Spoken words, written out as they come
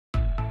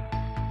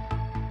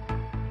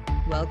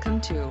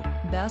Welcome to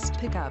Best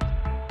Pickup.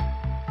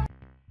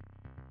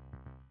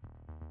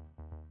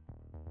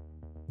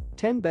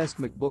 10 Best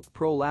MacBook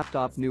Pro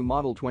Laptop New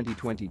Model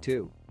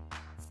 2022.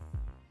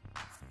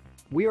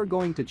 We are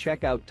going to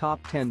check out top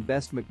 10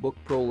 best MacBook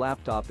Pro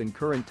laptop in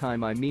current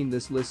time. I mean,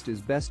 this list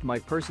is best my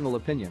personal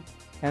opinion.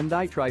 And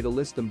I try to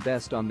list them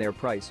best on their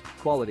price,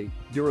 quality,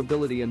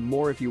 durability and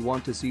more. If you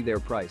want to see their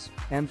price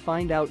and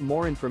find out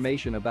more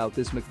information about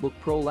this MacBook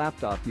Pro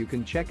laptop, you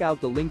can check out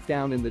the link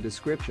down in the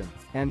description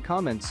and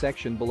comment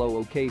section below.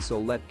 Okay, so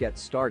let's get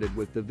started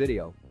with the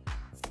video.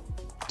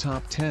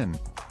 Top 10.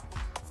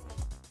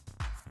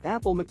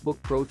 Apple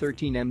MacBook Pro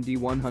 13 MD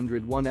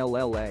 101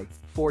 LLA,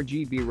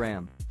 4GB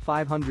RAM,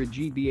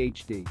 500GB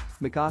HD,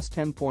 macOS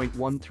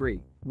 10.13,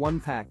 1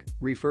 pack,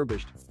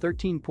 refurbished,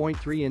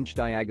 13.3-inch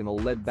diagonal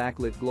LED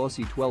backlit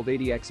glossy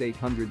 1280x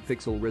 800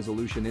 pixel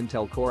resolution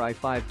Intel Core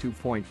i5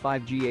 2.5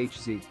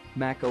 GHz,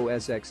 Mac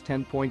OS X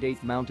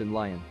 10.8 Mountain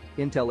Lion,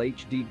 Intel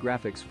HD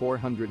graphics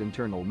 400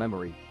 internal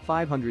memory,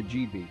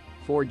 500GB,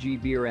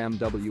 4GB RAM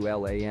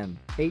WLAN,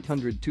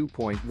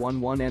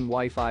 802.11n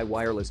Wi-Fi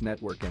wireless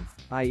networking,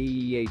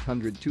 IEEE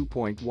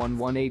 802.11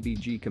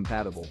 ABG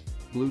compatible,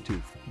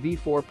 Bluetooth,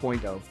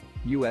 V4.0,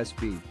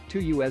 USB,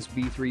 2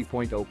 USB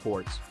 3.0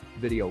 ports,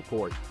 video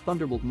port,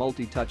 Thunderbolt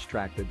multi-touch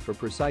trackpad for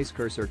precise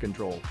cursor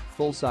control,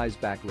 full-size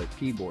backlit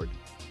keyboard.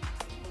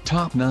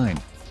 Top 9.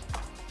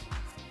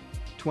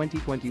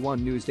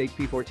 2021 News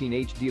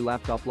 8P14 HD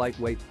laptop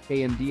lightweight,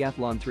 AMD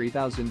Athlon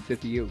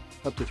 3050U,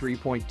 up to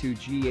 3.2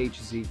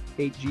 GHz,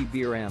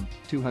 8GB RAM,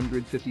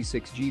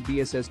 256GB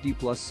SSD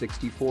plus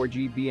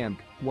 64GB EMC,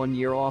 1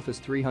 year Office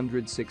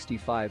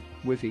 365,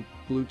 Wi-Fi,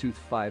 Bluetooth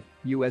 5,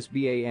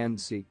 USB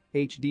A/C,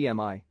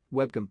 HDMI,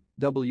 webcam,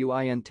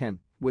 WIN10,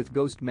 with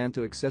Ghost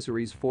Manta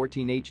accessories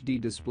 14 HD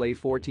display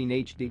 14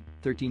 HD,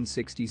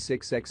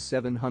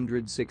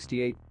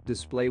 1366x768,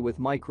 display with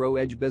micro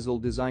edge bezel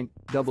design,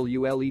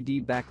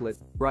 WLED backlit,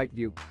 bright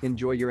view.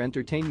 Enjoy your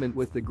entertainment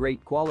with the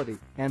great quality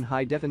and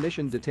high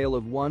definition detail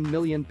of 1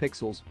 million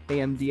pixels,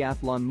 AMD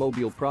Athlon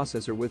mobile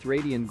processor with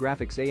Radeon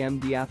graphics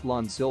AMD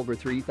Athlon Silver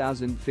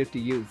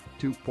 3050U,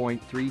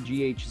 2.3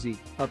 GHz,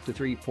 up to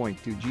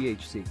 3.2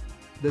 GHz.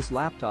 This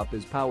laptop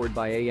is powered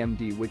by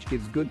AMD, which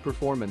gives good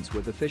performance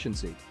with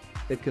efficiency.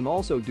 It can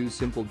also do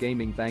simple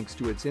gaming thanks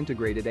to its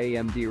integrated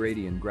AMD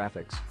Radeon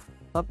graphics.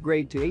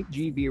 Upgrade to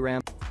 8GB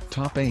RAM.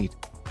 Top 8.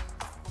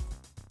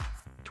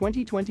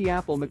 2020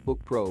 Apple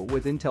MacBook Pro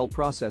with Intel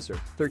processor,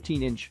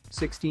 13-inch,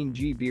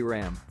 16GB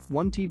RAM,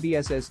 1TB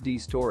SSD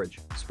storage,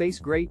 space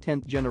gray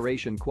 10th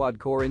generation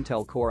quad-core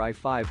Intel Core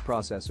i5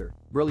 processor,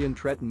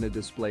 brilliant Retina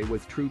display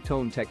with True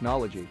Tone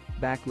technology,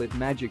 backlit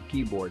Magic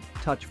Keyboard,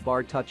 Touch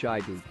Bar Touch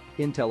ID,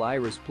 Intel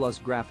Iris Plus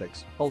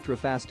graphics,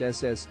 ultra-fast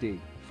SSD,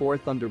 4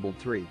 Thunderbolt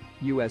 3,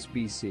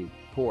 USB-C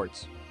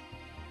ports.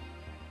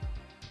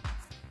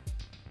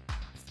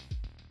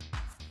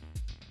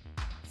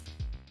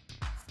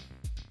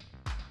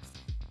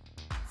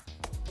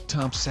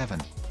 Top 7.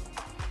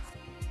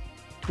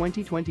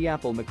 2020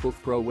 Apple MacBook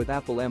Pro with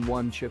Apple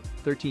M1 chip,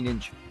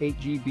 13-inch,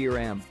 8GB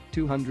RAM,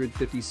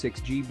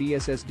 256GB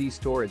SSD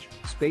storage,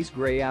 space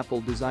gray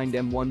Apple designed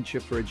M1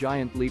 chip for a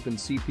giant leap in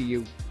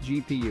CPU,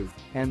 GPU,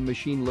 and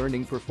machine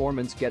learning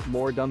performance. Get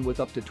more done with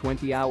up to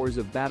 20 hours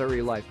of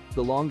battery life,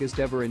 the longest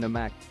ever in a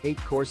Mac.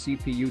 8-core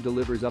CPU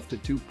delivers up to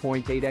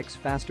 2.8x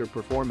faster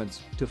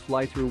performance to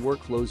fly through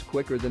workflows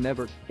quicker than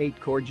ever.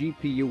 8-core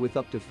GPU with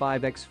up to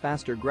 5x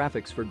faster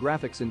graphics for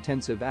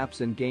graphics-intensive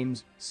apps and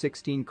games.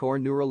 16-core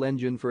neural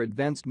engine for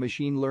advanced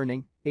machine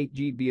learning.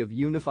 8GB of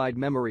unified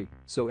memory,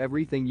 so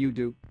everything you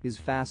do is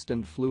fast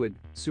and fluid.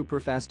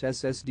 Superfast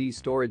SSD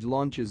storage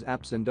launches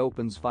apps and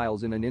opens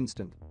files in an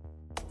instant.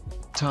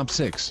 Top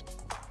 6.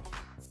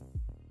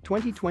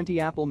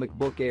 2020 Apple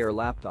MacBook Air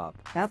laptop,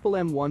 Apple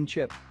M1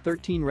 chip,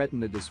 13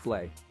 Retina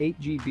display,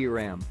 8GB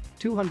RAM,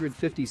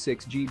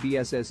 256GB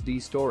SSD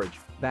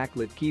storage,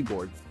 backlit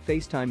keyboard,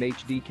 FaceTime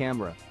HD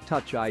camera,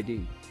 Touch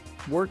ID.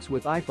 Works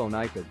with iPhone,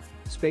 iPad.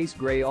 Space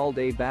gray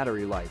all-day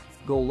battery life.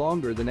 Go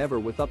longer than ever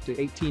with up to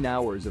 18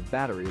 hours of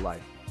battery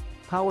life.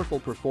 Powerful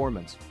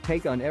performance,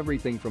 take on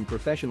everything from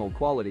professional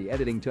quality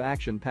editing to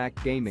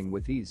action-packed gaming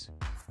with ease.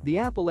 The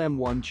Apple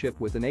M1 chip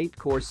with an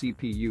 8-core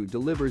CPU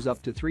delivers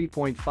up to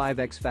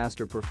 3.5x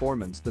faster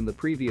performance than the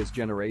previous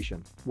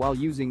generation, while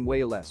using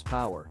way less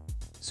power.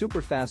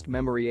 Super-fast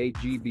memory,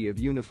 8GB of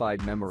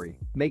unified memory,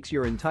 makes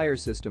your entire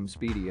system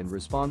speedy and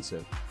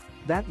responsive.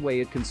 That way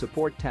it can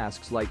support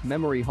tasks like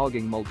memory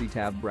hogging,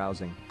 multi-tab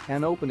browsing,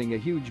 and opening a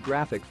huge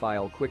graphic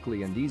file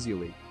quickly and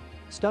easily.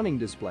 Stunning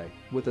display,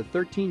 with a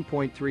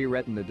 13.3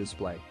 Retina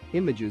display,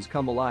 images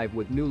come alive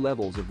with new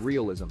levels of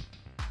realism.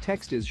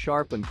 Text is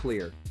sharp and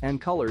clear, and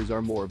colors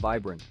are more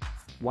vibrant.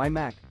 Why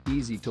Mac?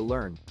 Easy to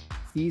learn.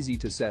 Easy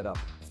to set up.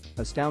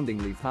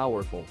 Astoundingly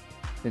powerful.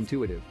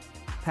 Intuitive.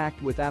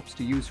 Packed with apps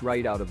to use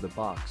right out of the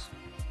box.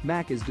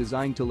 Mac is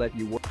designed to let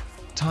you work.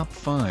 Top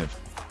 5.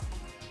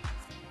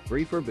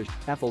 Refurbished,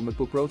 Apple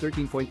MacBook Pro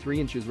 13.3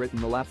 inches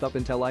Retina laptop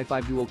Intel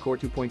i5 dual-core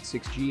 2.6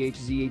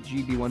 GHz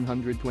 8GB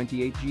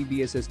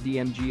 128GB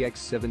SSD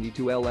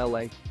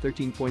MGX72LLA,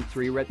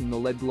 13.3 Retina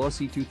LED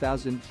glossy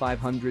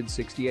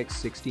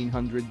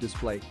 2560x1600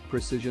 display,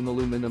 precision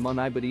aluminum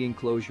unibody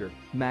enclosure,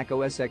 Mac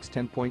OS X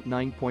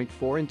 10.9.4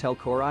 Intel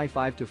Core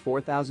i5 to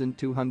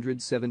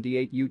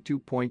 4278U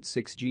 2.6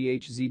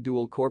 GHz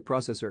dual-core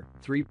processor,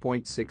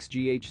 3.6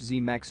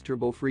 GHz max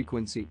turbo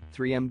frequency,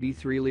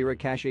 3MB3 Lyra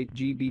cache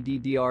 8GB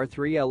DDR3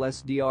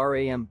 LSDR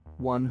AM,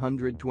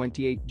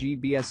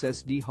 128GB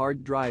SSD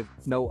hard drive,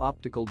 no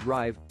optical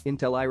drive,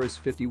 Intel Iris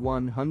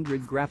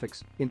 5100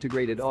 graphics,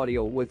 integrated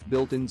audio with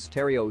built-in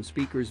stereo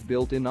speakers,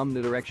 built-in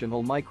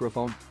omnidirectional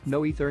microphone,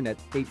 no Ethernet,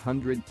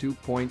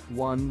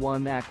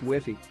 802.11 AC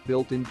Wi-Fi,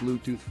 built-in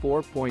Bluetooth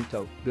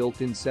 4.0,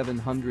 built-in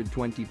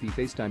 720p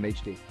FaceTime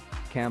HD.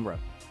 Camera.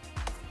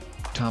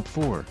 Top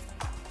 4.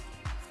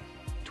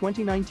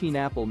 2019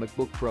 Apple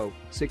MacBook Pro,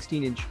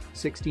 16-inch,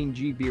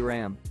 16GB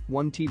RAM,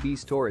 1TB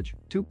storage,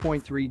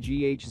 2.3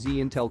 GHz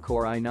Intel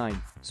Core i9,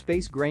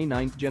 Space Gray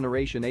 9th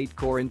generation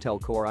 8-core Intel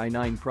Core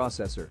i9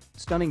 processor,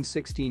 stunning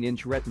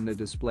 16-inch Retina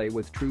display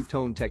with True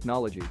Tone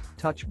technology,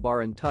 Touch Bar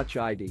and Touch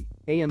ID,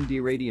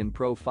 AMD Radeon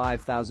Pro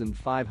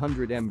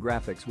 5500M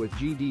graphics with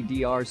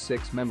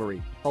GDDR6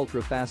 memory,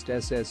 ultra-fast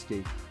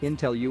SSD,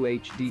 Intel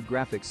UHD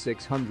graphics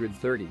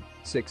 630,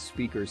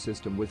 6-speaker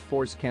system with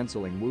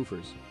force-canceling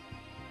woofers.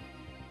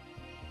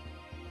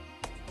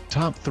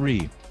 Top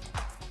 3.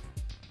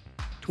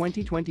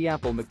 2020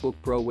 Apple MacBook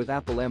Pro with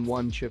Apple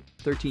M1 chip,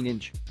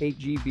 13-inch,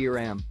 8GB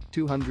RAM,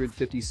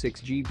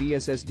 256GB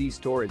SSD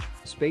storage,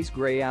 Space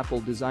Gray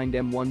Apple-designed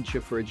M1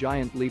 chip for a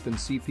giant leap in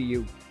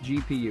CPU,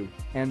 GPU,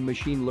 and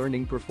machine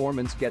learning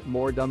performance. Get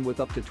more done with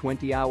up to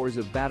 20 hours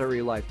of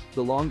battery life,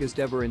 the longest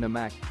ever in a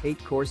Mac.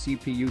 8-core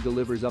CPU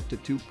delivers up to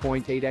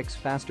 2.8x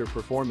faster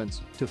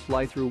performance to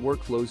fly through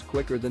workflows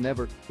quicker than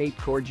ever.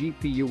 8-core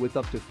GPU with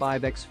up to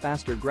 5x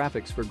faster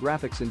graphics for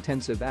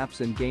graphics-intensive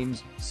apps and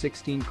games.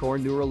 16-core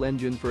neural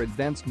engine for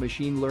advanced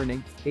machine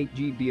learning.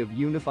 8GB of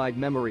unified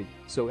memory,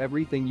 so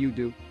everything you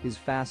do is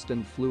fast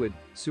and fluid.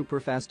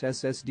 Superfast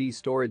SSD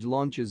storage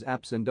launches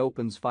apps and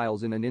opens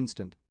files in an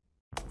instant.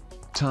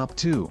 Top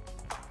 2.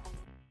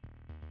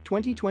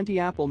 2020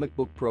 Apple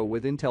MacBook Pro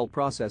with Intel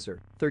processor,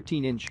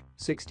 13-inch,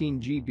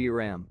 16GB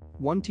RAM,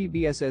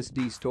 1TB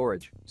SSD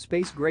storage,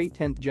 Space Gray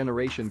 10th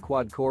generation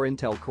quad-core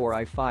Intel Core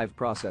i5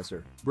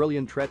 processor,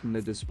 brilliant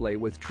Retina display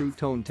with True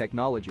Tone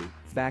technology,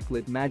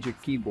 Backlit Magic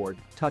Keyboard,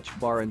 Touch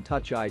Bar and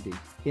Touch ID,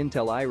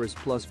 Intel Iris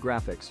Plus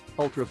graphics,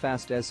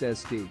 ultra-fast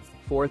SSD,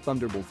 4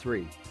 Thunderbolt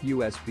 3,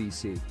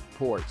 USB-C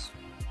ports.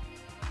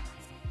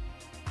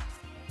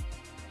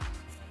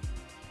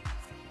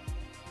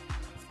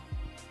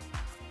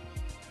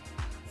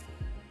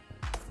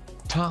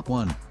 Top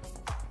 1.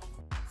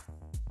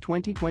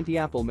 2020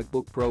 Apple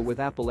MacBook Pro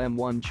with Apple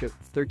M1 chip,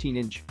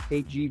 13-inch,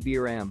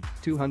 8GB RAM,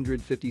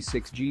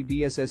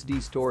 256GB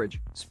SSD storage,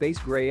 Space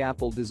Gray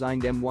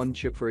Apple-designed M1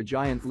 chip for a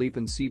giant leap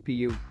in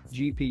CPU,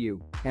 GPU,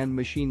 and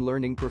machine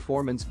learning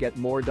performance. Get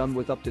more done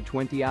with up to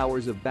 20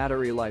 hours of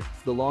battery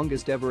life, the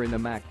longest ever in a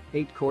Mac.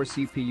 8-core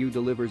CPU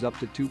delivers up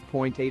to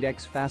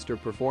 2.8x faster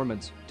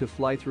performance to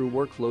fly through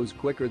workflows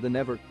quicker than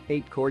ever.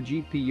 8-core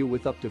GPU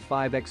with up to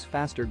 5x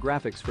faster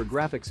graphics for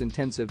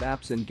graphics-intensive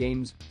apps and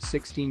games.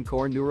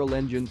 16-core neural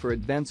engine for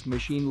advanced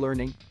machine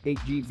learning.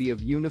 8GB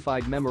of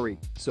unified memory,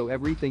 so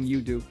everything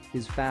you do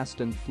is fast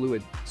and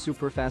fluid.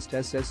 Superfast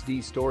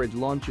SSD storage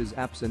launches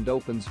apps and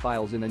opens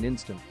files in an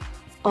instant.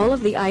 All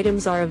of the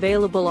items are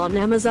available on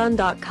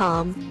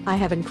Amazon.com. I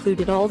have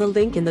included all the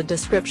link in the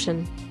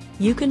description.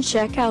 You can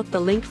check out the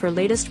link for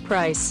latest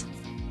price.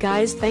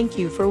 Guys, thank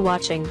you for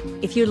watching.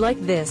 If you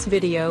like this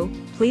video,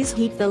 please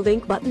hit the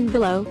link button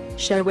below,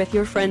 share with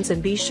your friends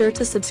and be sure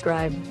to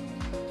subscribe.